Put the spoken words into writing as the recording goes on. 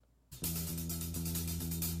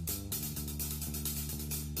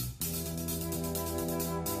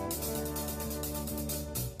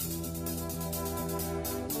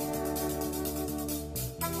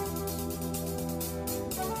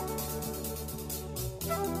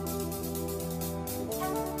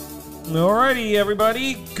Alrighty,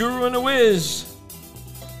 everybody, Guru and the Wiz.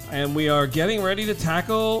 And we are getting ready to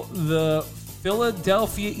tackle the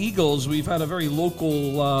Philadelphia Eagles. We've had a very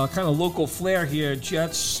local, kind of local flair here.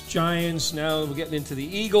 Jets, Giants, now we're getting into the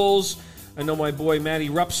Eagles. I know my boy Matty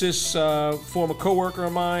Rupsis, former co-worker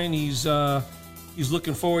of mine, he's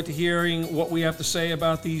looking forward to hearing what we have to say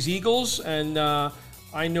about these Eagles. And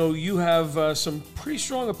I know you have some pretty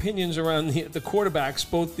strong opinions around the quarterbacks,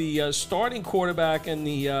 both the starting quarterback and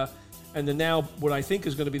the now what I think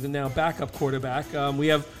is going to be the now backup quarterback. We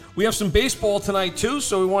have some baseball tonight too,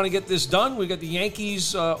 so we want to get this done. We got the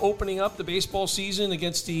Yankees opening up the baseball season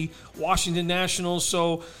against the Washington Nationals,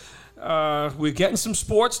 so we're getting some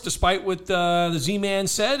sports despite what the Z-Man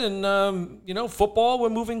said, and football. We're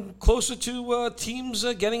moving closer to teams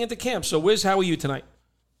getting into camp. So, Wiz, how are you tonight?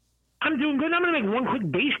 I'm doing good. I'm going to make one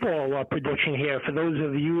quick baseball prediction here for those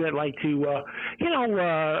of you that like to,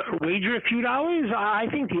 wager a few dollars. I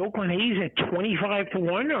think the Oakland A's at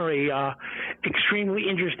 25-1 are a extremely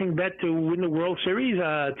interesting bet to win the World Series.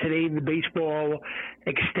 Today, the baseball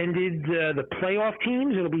extended the playoff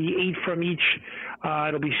teams. It'll be 8 from each.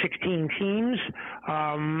 It'll be 16 teams.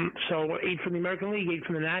 So 8 from the American League, 8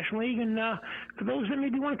 from the National League. And for those that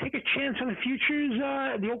maybe want to take a chance on the futures,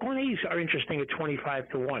 the Oakland A's are interesting at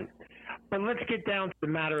 25-1. But let's get down to the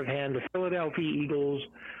matter of hand. The Philadelphia Eagles,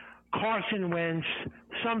 Carson Wentz.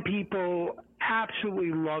 Some people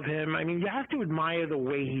absolutely love him. I mean, you have to admire the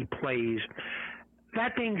way he plays.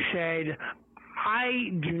 That being said,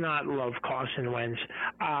 I do not love Carson Wentz.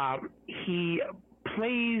 He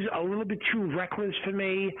plays a little bit too reckless for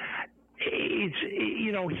me. It's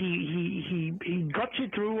he guts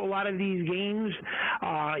it through a lot of these games.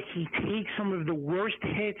 He takes some of the worst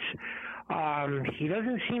hits. He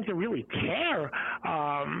doesn't seem to really care.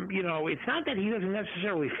 It's not that he doesn't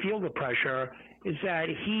necessarily feel the pressure. It's that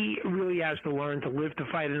he really has to learn to live to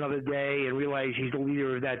fight another day and realize he's the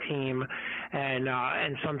leader of that team,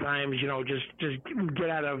 and sometimes just get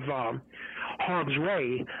out of harm's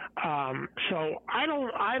way. So I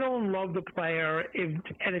don't love the player.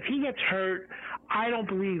 If he gets hurt, I don't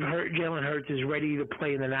believe Jalen Hurts is ready to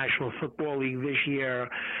play in the National Football League this year.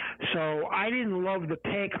 So I didn't love the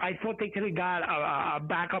pick. I thought they could have got a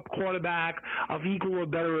backup quarterback of equal or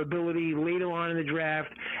better ability later on in the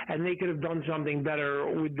draft, and they could have done something better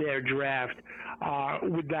with their draft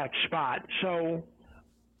with that spot. So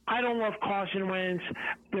I don't love Carson Wentz.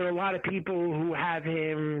 There are a lot of people who have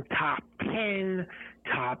him top 10,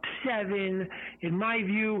 top 7. In my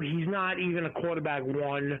view, he's not even a quarterback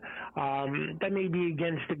 1. That may be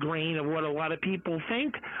against the grain of what a lot of people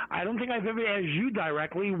think. I don't think I've ever asked you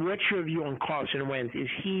directly, what's your view on Carson Wentz? Is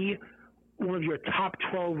he one of your top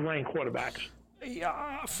 12 ranked quarterbacks?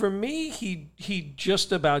 Yeah, for me, he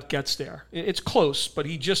just about gets there. It's close, but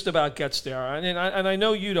he just about gets there. And I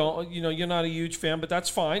know you don't. You're not a huge fan, but that's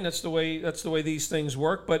fine. That's the way these things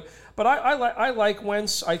work. But I like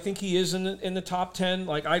Wentz. I think he is in the top 10.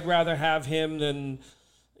 Like, I'd rather have him than.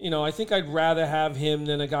 I think I'd rather have him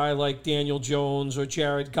than a guy like Daniel Jones or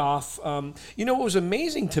Jared Goff. What was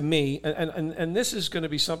amazing to me, and this is going to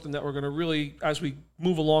be something that we're going to really, as we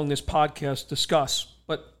move along this podcast, discuss.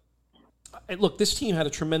 But look, this team had a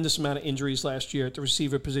tremendous amount of injuries last year at the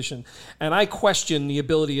receiver position, and I question the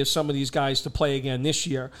ability of some of these guys to play again this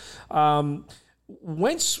year.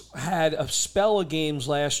 Wentz had a spell of games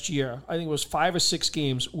last year, I think it was 5 or 6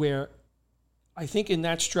 games, where I think in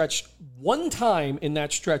that stretch, one time in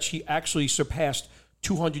that stretch, he actually surpassed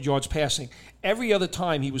 200 yards passing. Every other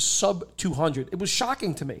time, he was sub 200. It was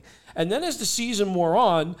shocking to me. And then as the season wore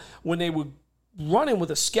on, when they were running with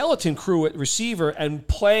a skeleton crew at receiver and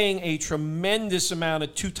playing a tremendous amount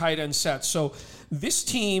of 2 tight end sets. So this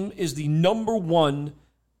team is the number 1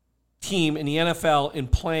 team in the NFL in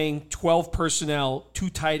playing 12 personnel, 2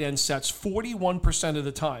 tight end sets 41% of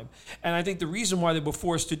the time. And I think the reason why they were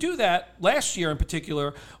forced to do that last year in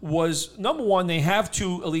particular was, number 1, they have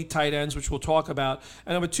 2 elite tight ends, which we'll talk about.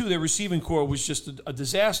 And number 2, their receiving core was just a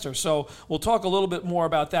disaster. So we'll talk a little bit more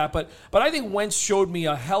about that. But I think Wentz showed me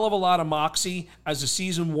a hell of a lot of moxie as the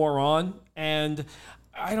season wore on. And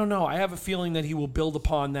I don't know. I have a feeling that he will build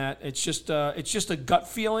upon that. It's just a gut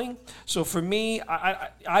feeling. So for me,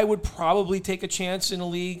 I would probably take a chance in a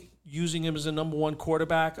league using him as a number 1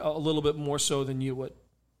 quarterback a little bit more so than you would.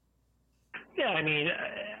 Yeah, I mean,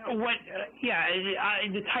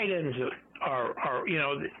 the tight ends are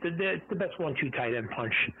the best 1-2 tight end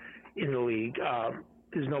punch in the league.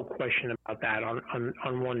 There's no question about that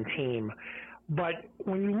on one team. But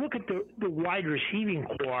when you look at the wide receiving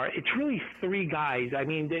core, it's really 3 guys. I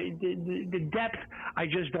mean, the depth I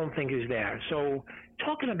just don't think is there. So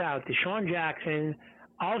talking about Deshaun Jackson,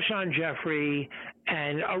 Alshon Jeffrey,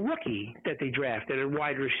 and a rookie that they drafted, a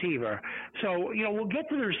wide receiver. So, we'll get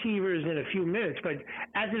to the receivers in a few minutes, but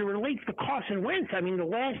as it relates to Carson Wentz, I mean, the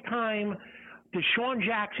last time Deshaun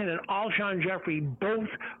Jackson and Alshon Jeffrey both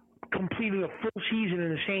completed a full season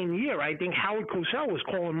in the same year, I think Howard Cosell was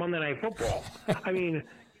calling Monday Night Football. I mean,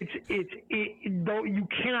 though you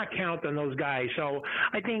cannot count on those guys. So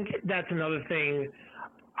I think that's another thing.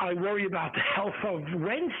 I worry about the health of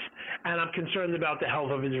Wentz, and I'm concerned about the health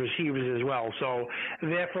of his receivers as well. So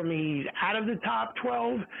there for me, he's out of the top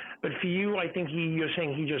 12. But for you, I think you're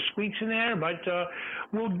saying he just squeaks in there. But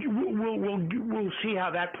we'll see how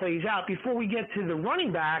that plays out. Before we get to the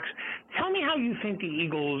running backs, tell me how you think the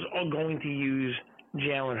Eagles are going to use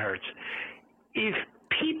Jalen Hurts. If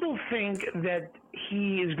people think that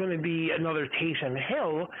he is going to be another Taysom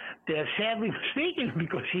Hill, they're sadly mistaken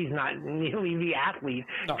because he's not nearly the athlete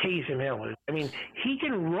Taysom Hill is. I mean, he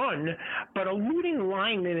can run, but eluding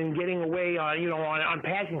linemen and getting away on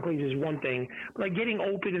passing plays is one thing. But like getting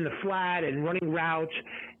open in the flat and running routes,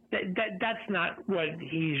 that's not what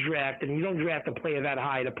he's drafted. And you don't draft a player that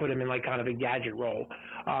high to put him in like kind of a gadget role.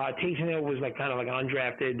 Taysom Hill was like kind of like an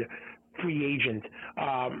undrafted free agent.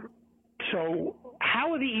 So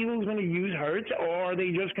how are the Eagles going to use Hurts, or are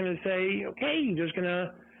they just going to say, okay, you're just going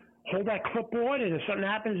to hold that clipboard, and if something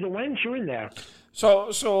happens to Wentz, you're in there?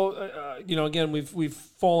 So again, we've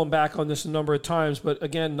fallen back on this a number of times, but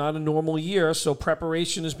again, not a normal year, so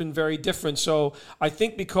preparation has been very different. So I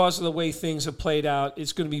think because of the way things have played out,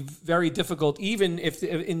 it's going to be very difficult, even if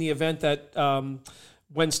in the event that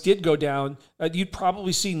Wentz did go down, you'd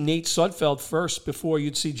probably see Nate Sudfeld first before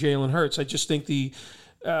you'd see Jalen Hurts. I just think the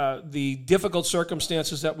difficult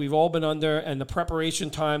circumstances that we've all been under and the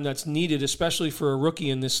preparation time that's needed, especially for a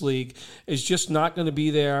rookie in this league, is just not going to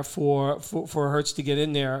be there for Hurts to get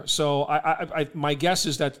in there. So my guess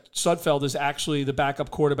is that Sudfeld is actually the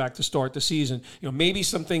backup quarterback to start the season. Maybe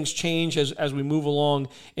some things change as we move along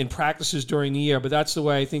in practices during the year, but that's the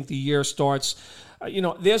way I think the year starts.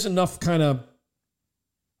 There's enough kind of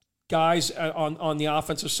guys on the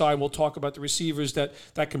offensive side. We'll talk about the receivers that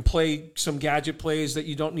can play some gadget plays that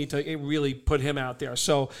you don't need to really put him out there.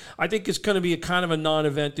 So I think it's going to be a kind of a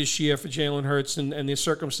non-event this year for Jalen Hurts, and the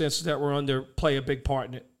circumstances that we're under play a big part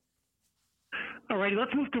in it. All right,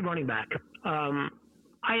 let's move to running back.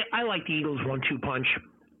 I like the Eagles 1-2 punch.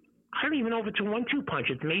 I don't even know if it's a 1-2 punch.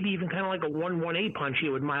 It's maybe even kind of like a 1-1-A punch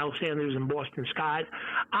here with Miles Sanders and Boston Scott.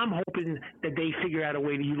 I'm hoping that they figure out a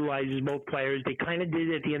way to utilize both players. They kind of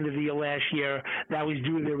did at the end of the year last year. That was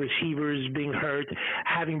due to their receivers being hurt.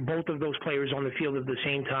 Having both of those players on the field at the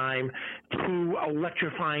same time, two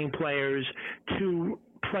electrifying players, two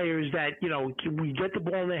players that, we get the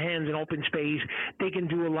ball in their hands in open space. They can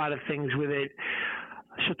do a lot of things with it.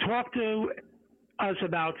 So talk to us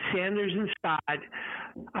about Sanders and Scott.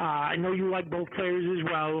 I know you like both players as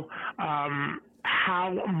well.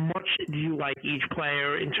 How much do you like each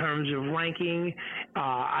player in terms of ranking?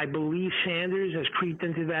 I believe Sanders has creeped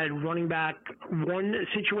into that running back 1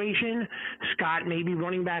 situation. Scott maybe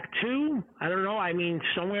running back 2. I don't know. I mean,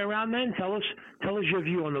 somewhere around then. Tell us your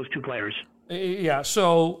view on those two players. Yeah.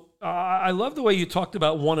 So I love the way you talked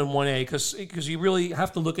about 1 and 1A because you really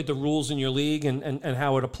have to look at the rules in your league and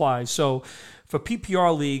how it applies. So for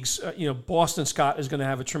PPR leagues, Boston Scott is going to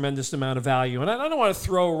have a tremendous amount of value. And I don't want to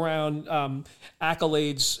throw around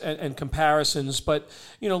accolades and comparisons, but,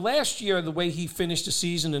 last year, the way he finished the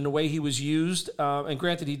season and the way he was used, and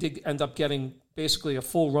granted, he did end up getting basically a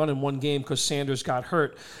full run in one game because Sanders got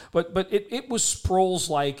hurt. But it was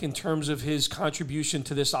Sproles-like in terms of his contribution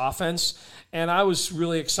to this offense. And I was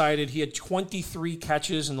really excited. He had 23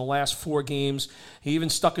 catches in the last 4 games. He even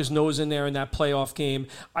stuck his nose in there in that playoff game.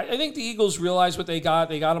 I think the Eagles realized what they got.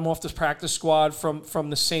 They got him off the practice squad from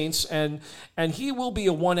the Saints, and he will be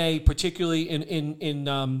a 1A, particularly in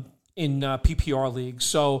PPR leagues.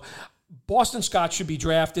 So Boston Scott should be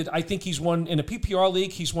drafted. I think he's in a PPR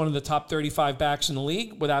league. He's one of the top 35 backs in the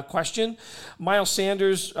league, without question. Miles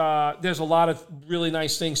Sanders, there's a lot of really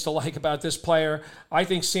nice things to like about this player. I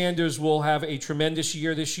think Sanders will have a tremendous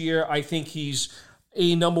year this year. I think he's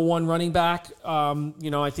a number 1 running back.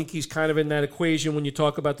 I think he's kind of in that equation when you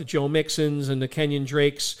talk about the Joe Mixons and the Kenyon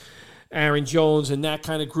Drakes, Aaron Jones, and that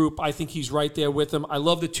kind of group. I think he's right there with them. I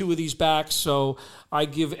love the two of these backs, so I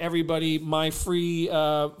give everybody my free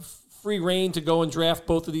reign to go and draft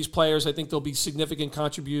both of these players. I think they'll be significant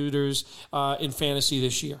contributors in fantasy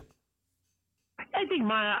this year. I think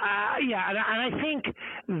and I think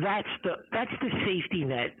that's the safety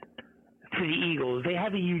net for the Eagles. They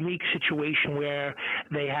have a unique situation where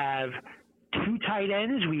they have two tight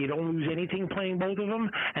ends where you don't lose anything playing both of them,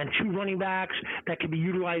 and two running backs that can be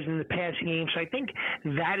utilized in the passing game. So I think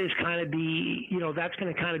that is kind of that's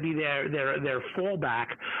going to kind of be their fallback.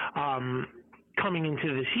 Coming into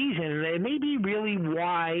the season, and it may be really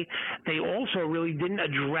why they also really didn't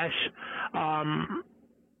address.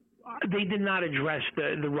 They did not address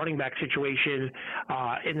the running back situation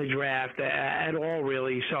in the draft at all,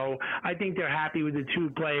 really. So I think they're happy with the two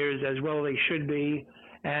players as well. They should be.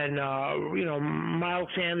 And, Miles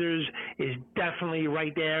Sanders is definitely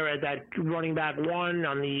right there at that running back one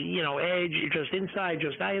on the, edge, just inside,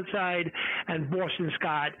 just outside. And Boston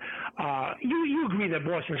Scott, you agree that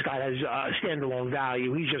Boston Scott has standalone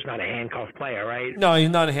value. He's just not a handcuff player, right? No,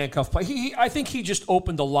 he's not a handcuff player. I think he just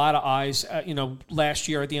opened a lot of eyes, last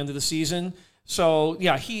year at the end of the season. So,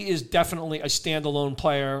 yeah, he is definitely a standalone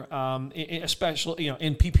player, especially,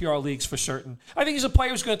 in PPR leagues for certain. I think he's a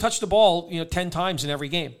player who's going to touch the ball, 10 times in every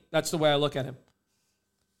game. That's the way I look at him.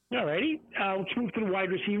 All righty. Let's move to the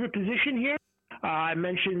wide receiver position here. I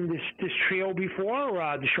mentioned this trio before,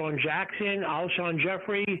 Deshaun Jackson, Alshon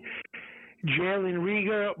Jeffrey, Jalen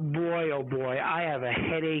Reagor. Boy, oh boy, I have a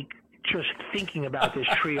headache just thinking about this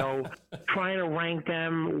trio, trying to rank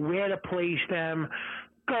them, where to place them.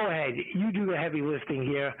 Go ahead. You do the heavy lifting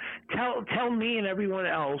here. Tell me and everyone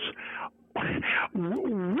else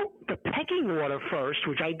the pecking order first,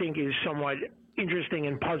 which I think is somewhat interesting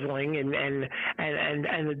and puzzling and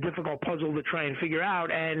a difficult puzzle to try and figure out.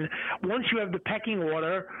 And once you have the pecking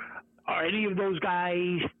order, are any of those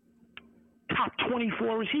guys top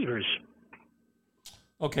 24 receivers?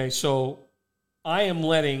 Okay, so I am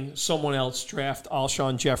letting someone else draft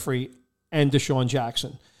Alshon Jeffrey and Deshaun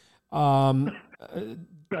Jackson.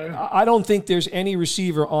 I don't think there's any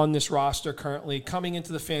receiver on this roster currently coming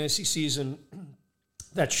into the fantasy season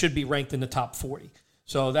that should be ranked in the top 40.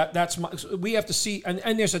 So we have to see,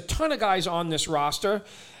 and there's a ton of guys on this roster.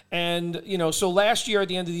 And, so last year at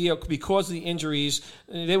the end of the year, because of the injuries,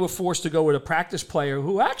 they were forced to go with a practice player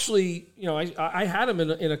who actually, I had him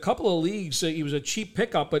in a couple of leagues. He was a cheap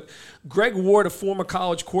pickup, but Greg Ward, a former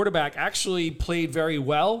college quarterback, actually played very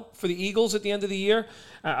well for the Eagles at the end of the year.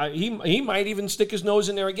 He might even stick his nose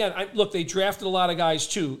in there again. Look, they drafted a lot of guys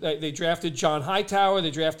too. They drafted John Hightower.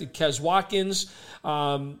 They drafted Kes Watkins.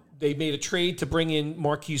 They made a trade to bring in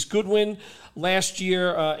Marquise Goodwin. Last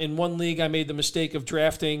year, in one league, I made the mistake of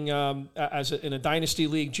drafting, in a dynasty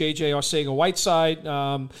league, J.J.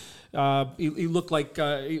 Arcega-Whiteside. He looked like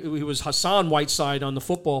he was Hassan Whiteside on the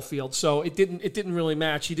football field, so it didn't really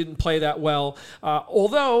match. He didn't play that well.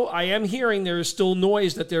 Although I am hearing there is still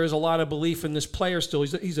noise that there is a lot of belief in this player still.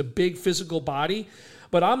 He's a big physical body.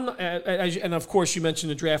 But and of course you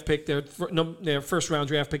mentioned the draft pick, their first round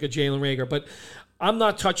draft pick of Jalen Reagor. But I'm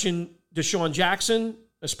not touching Deshaun Jackson,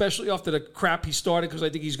 especially after the crap he started, because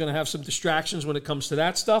I think he's going to have some distractions when it comes to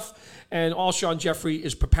that stuff. And Alshon Jeffrey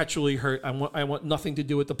is perpetually hurt. I want nothing to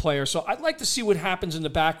do with the player. So I'd like to see what happens in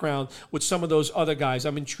the background with some of those other guys.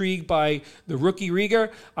 I'm intrigued by the rookie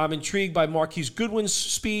Reagor. I'm intrigued by Marquise Goodwin's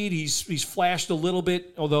speed. He's flashed a little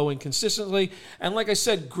bit, although inconsistently. And like I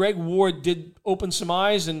said, Greg Ward did open some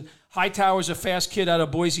eyes, and Hightower's a fast kid out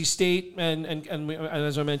of Boise State, and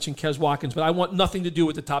as I mentioned, Kes Watkins. But I want nothing to do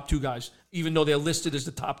with the top two guys, even though they're listed as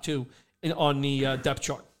the top two on the depth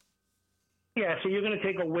chart. Yeah, so you're going to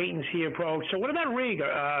take a wait-and-see approach. So what about Reagor?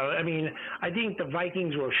 I think the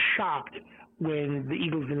Vikings were shocked when the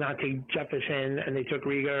Eagles did not take Jefferson and they took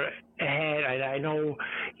Reagor ahead. I know,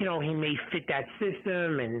 he may fit that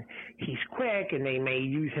system, and he's quick, and they may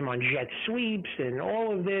use him on jet sweeps and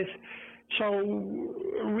all of this. So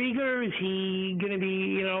Reagor, is he going to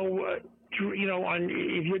be,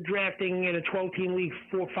 if you're drafting in a 12-team league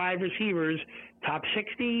 4-5 receivers, top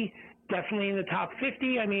 60, definitely in the top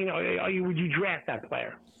 50? Would you draft that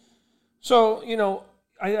player? So,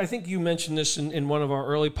 I think you mentioned this in one of our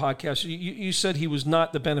early podcasts. You said he was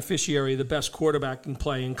not the beneficiary of the best quarterback in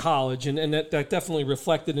play in college, and that definitely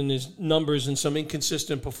reflected in his numbers and some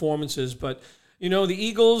inconsistent performances. But, the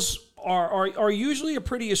Eagles are usually a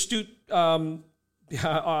pretty astute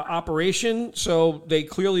operation, so they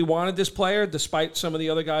clearly wanted this player despite some of the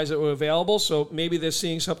other guys that were available. So maybe they're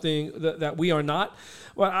seeing something that we are not.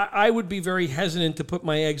 Well, I would be very hesitant to put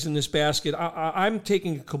my eggs in this basket. I'm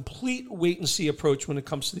taking a complete wait-and-see approach when it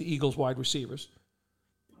comes to the Eagles wide receivers.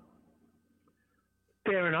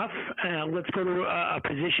 Fair enough. Let's go to a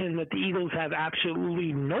position that the Eagles have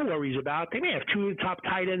absolutely no worries about. They may have two of the top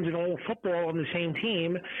tight ends in all football on the same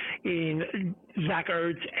team in Zach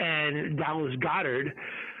Ertz and Dallas Goedert.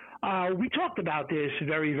 We talked about this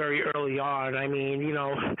very, very early on. I mean,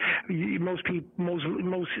 most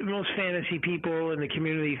fantasy people in the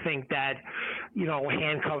community think that,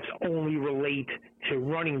 handcuffs only relate to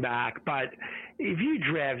running back. But if you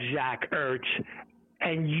draft Zach Ertz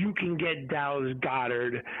and you can get Dallas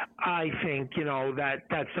Goedert, I think,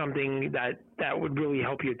 that's something that would really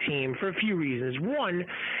help your team for a few reasons. One,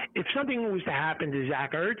 if something was to happen to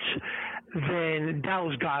Zach Ertz, then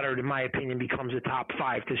Dallas Goedert, in my opinion, becomes a top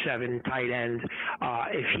 5 to 7 tight end.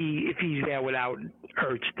 If he's there without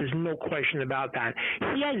Ertz, there's no question about that.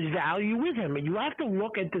 He has value with him, and you have to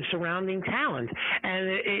look at the surrounding talent. And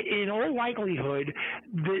in all likelihood,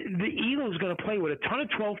 the Eagles are going to play with a ton of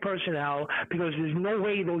 12 personnel because there's no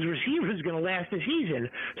way those receivers are going to last the season.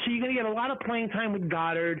 So you're going to get a lot of playing time with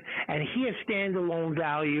Goddard, and he has standalone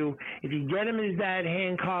value. If you get him as that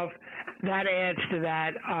handcuff, that adds to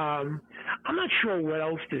that. I'm not sure what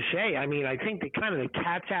else to say. I mean, I think the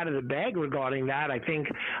cat's out of the bag regarding that. I think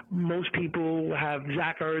most people have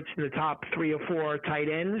Zach Ertz in the top 3 or 4 tight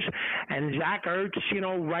ends, and Zach Ertz,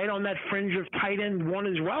 right on that fringe of tight end 1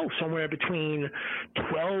 as well, somewhere between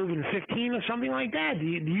 12 and 15 or something like that. Do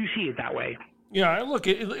you see it that way? Yeah, look,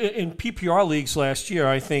 in PPR leagues last year,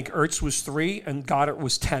 I think Ertz was 3 and Goddard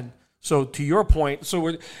was 10. So to your point,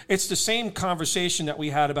 it's the same conversation that we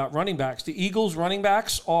had about running backs. The Eagles running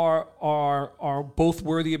backs are both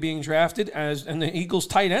worthy of being drafted, and the Eagles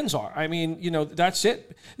tight ends are. I mean, that's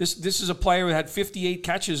it. This is a player who had 58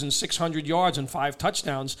 catches and 600 yards and 5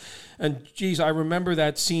 touchdowns. And geez, I remember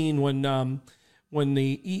that scene when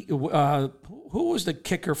who was the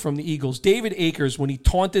kicker from the Eagles? David Akers, when he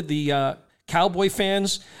taunted the Cowboy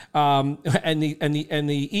fans, and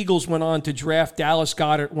the Eagles went on to draft Dallas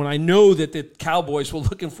Goedert when I know that the Cowboys were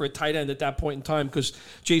looking for a tight end at that point in time because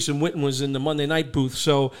Jason Witten was in the Monday night booth.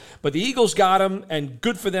 So, but the Eagles got him, and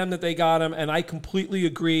good for them that they got him. And I completely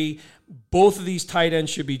agree. Both of these tight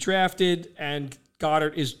ends should be drafted, and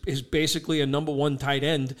Goddard is basically a number 1 tight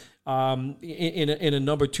end in a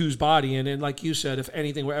number 2's body. And like you said, if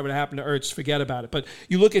anything were ever to happen to Ertz, forget about it. But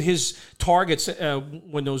you look at his targets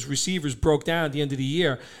when those receivers broke down at the end of the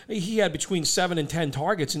year, he had between 7 and 10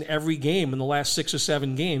 targets in every game in the last 6 or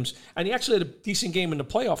 7 games. And he actually had a decent game in the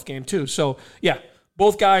playoff game too. So, yeah,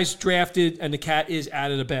 both guys drafted, and the cat is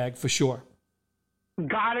out of the bag for sure.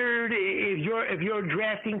 Goddard, if you're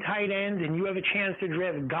drafting tight ends and you have a chance to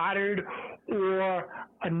draft Goddard or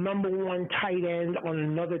a number 1 tight end on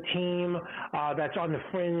another team that's on the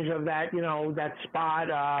fringe of that, that spot,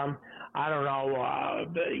 I don't know,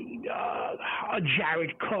 a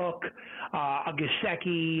Jared Cook, a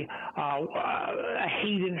Gesicki, a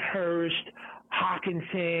Hayden Hurst,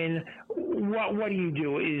 Hawkinson, what do you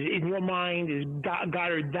do? Is in your mind, is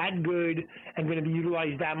Goddard that good and going to be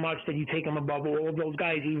utilized that much that you take him above all of those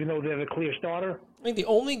guys, even though they're the clear starter? I think the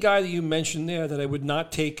only guy that you mentioned there that I would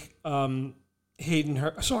not take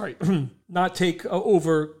not take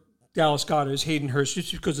over Dallas Goedert is Hayden Hurst,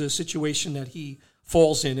 just because of the situation that he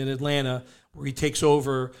falls in Atlanta, where he takes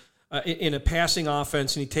over in a passing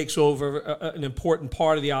offense, and he takes over an important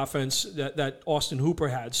part of the offense that Austin Hooper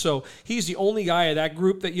had. So he's the only guy of that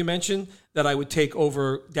group that you mentioned that I would take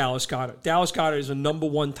over Dallas Goedert. Dallas Goedert is a number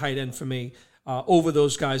 1 tight end for me over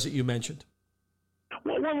those guys that you mentioned.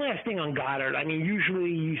 Well, one last thing on Goddard. I mean, usually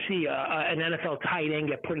you see an NFL tight end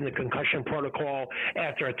get put in the concussion protocol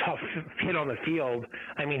after a tough hit on the field.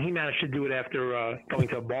 I mean, he managed to do it after going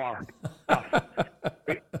to a bar.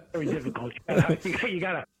 Very difficult. You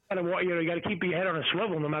got to keep your head on a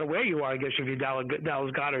swivel no matter where you are, I guess, if you're Dallas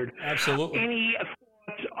Goedert. Absolutely. Any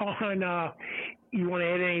thoughts on you want to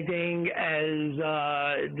add anything as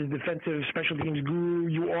the defensive special teams guru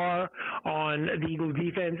you are on the Eagles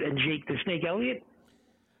defense and Jake the Snake Elliott?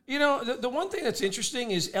 The one thing that's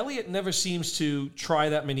interesting is Elliott never seems to try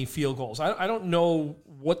that many field goals. I don't know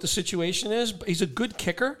what the situation is, but he's a good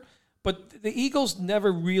kicker. But the Eagles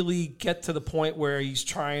never really get to the point where he's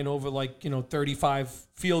trying over 35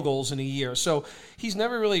 field goals in a year. So he's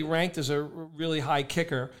never really ranked as a really high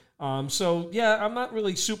kicker. I'm not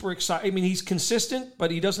really super excited. I mean, he's consistent, but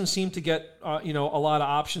he doesn't seem to get, a lot of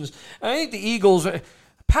options. And I think the Eagles,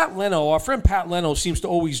 our friend Pat Leno seems to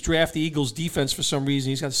always draft the Eagles defense for some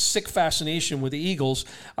reason. He's got a sick fascination with the Eagles.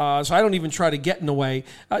 So I don't even try to get in the way.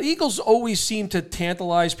 Eagles always seem to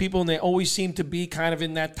tantalize people, and they always seem to be kind of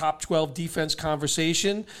in that top 12 defense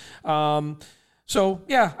conversation. I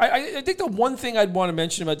think the one thing I'd want to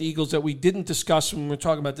mention about the Eagles that we didn't discuss when we were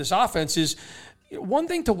talking about this offense is one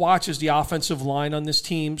thing to watch is the offensive line on this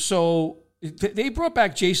team. So they brought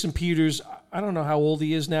back Jason Peters. I don't know how old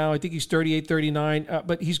he is now. I think he's 38, 39,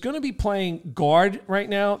 but he's going to be playing guard right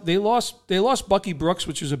now. They lost Bucky Brooks,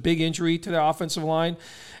 which was a big injury to their offensive line.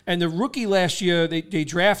 And the rookie last year, they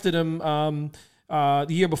drafted him the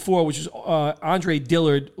year before, which is Andre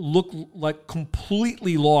Dillard, looked like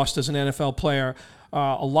completely lost as an NFL player.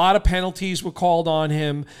 A lot of penalties were called on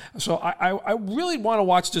him. So I really want to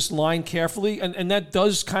watch this line carefully, and that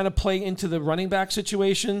does kind of play into the running back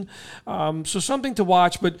situation. So something to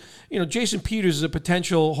watch. But, Jason Peters is a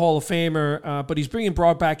potential Hall of Famer, but he's being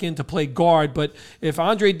brought back in to play guard. But if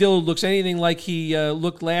Andre Dillard looks anything like he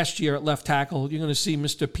looked last year at left tackle, you're going to see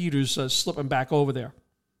Mr. Peters slipping back over there.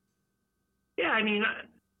 Yeah,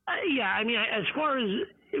 as far as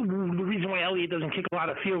the reason why Elliott doesn't kick a lot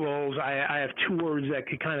of field goals, I have two words that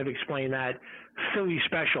could kind of explain that. Philly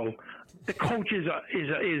special. The coach is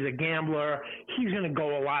a gambler. He's going to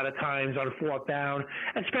go a lot of times on fourth down,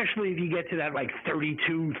 especially if you get to that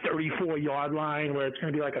 32, 34-yard line where it's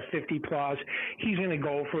going to be like a 50-plus. He's going to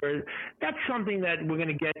go for it. That's something that we're going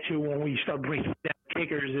to get to when we start breaking down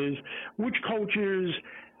kickers is which coaches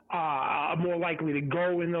are more likely to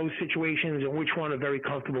go in those situations and which one are very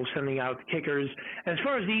comfortable sending out the kickers. As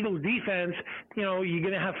far as the Eagles defense, you're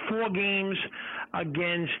going to have 4 games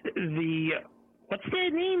against what's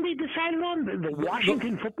their name they decided on? The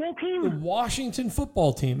Washington football team? The Washington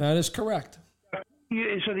football team, that is correct.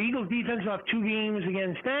 So the Eagles defense will have 2 games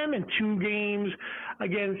against them and 2 games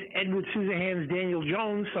against Edward Scissorhands, Daniel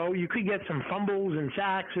Jones. So you could get some fumbles and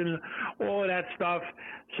sacks and all of that stuff.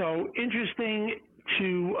 So interesting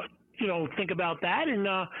to think about that. And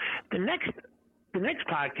the next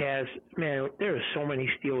podcast, man, there are so many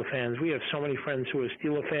Steeler fans. We have so many friends who are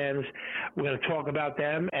Steeler fans. We're going to talk about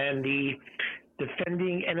them and the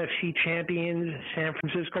defending NFC champions, San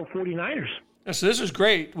Francisco 49ers. So this is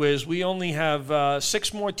great, Wiz. We only have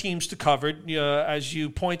 6 more teams to cover. As you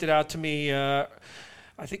pointed out to me,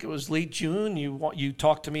 I think it was late June, you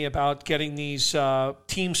talked to me about getting these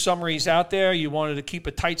team summaries out there. You wanted to keep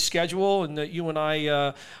a tight schedule, and that you and I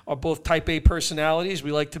are both type A personalities.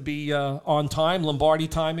 We like to be on time, Lombardi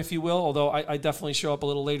time, if you will, although I definitely show up a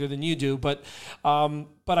little later than you do. But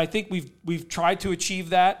I think we've tried to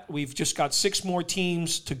achieve that. We've just got 6 more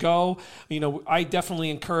teams to go. I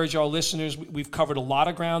definitely encourage our listeners. We've covered a lot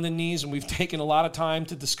of ground in these, and we've taken a lot of time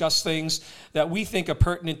to discuss things that we think are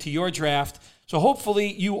pertinent to your draft. So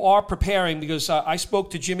hopefully you are preparing, because I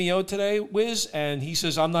spoke to Jimmy O today, Wiz, and he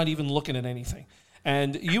says I'm not even looking at anything.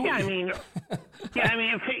 And you, but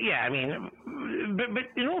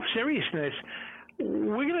in all seriousness,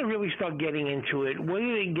 we're going to really start getting into it. We're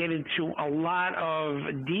going to get into a lot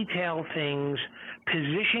of detailed things,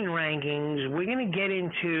 position rankings. We're going to get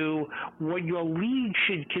into what your league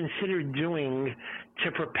should consider doing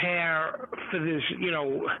to prepare for this,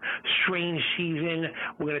 strange season.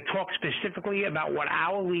 We're going to talk specifically about what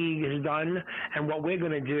our league has done and what we're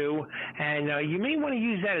going to do. And you may want to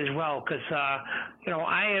use that as well, because,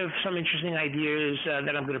 I have some interesting ideas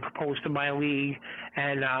that I'm going to propose to my league.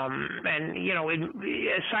 And aside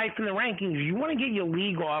from the rankings, you want to get your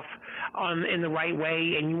league off in the right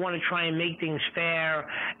way, and you want to try and make things fair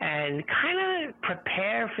and kind of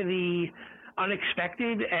prepare for the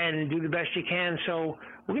unexpected and do the best you can. So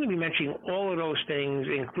we're going to be mentioning all of those things,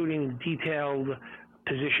 including detailed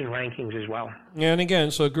position rankings as well. Yeah, and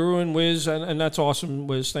again, so Guru and Wiz, and that's awesome,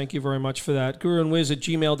 Wiz. Thank you very much for that.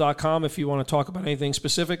 GuruandWiz@gmail.com if you want to talk about anything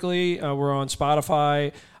specifically. We're on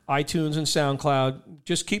Spotify, iTunes, and SoundCloud.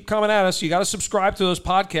 Just keep coming at us. You got to subscribe to those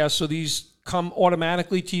podcasts so these come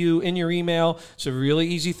automatically to you in your email. It's a really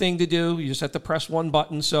easy thing to do. You just have to press one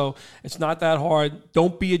button, so it's not that hard.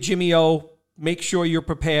 Don't be a Jimmy O. Make sure you're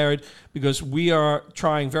prepared, because we are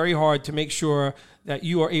trying very hard to make sure that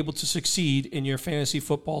you are able to succeed in your fantasy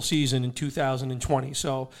football season in 2020.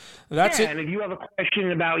 So that's it. And if you have a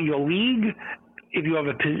question about your league, if you have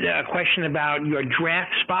a question about your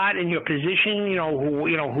draft spot and your position,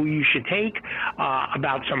 who you should take,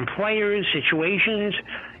 about some players, situations,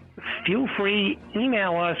 feel free,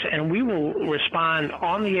 email us, and we will respond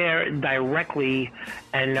on the air directly,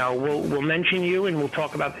 and we'll mention you, and we'll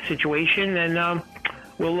talk about the situation, and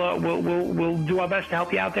we'll do our best to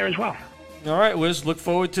help you out there as well. All right, Wiz, look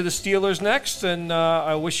forward to the Steelers next, and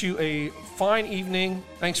I wish you a fine evening.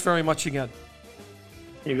 Thanks very much again.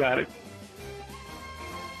 You got it.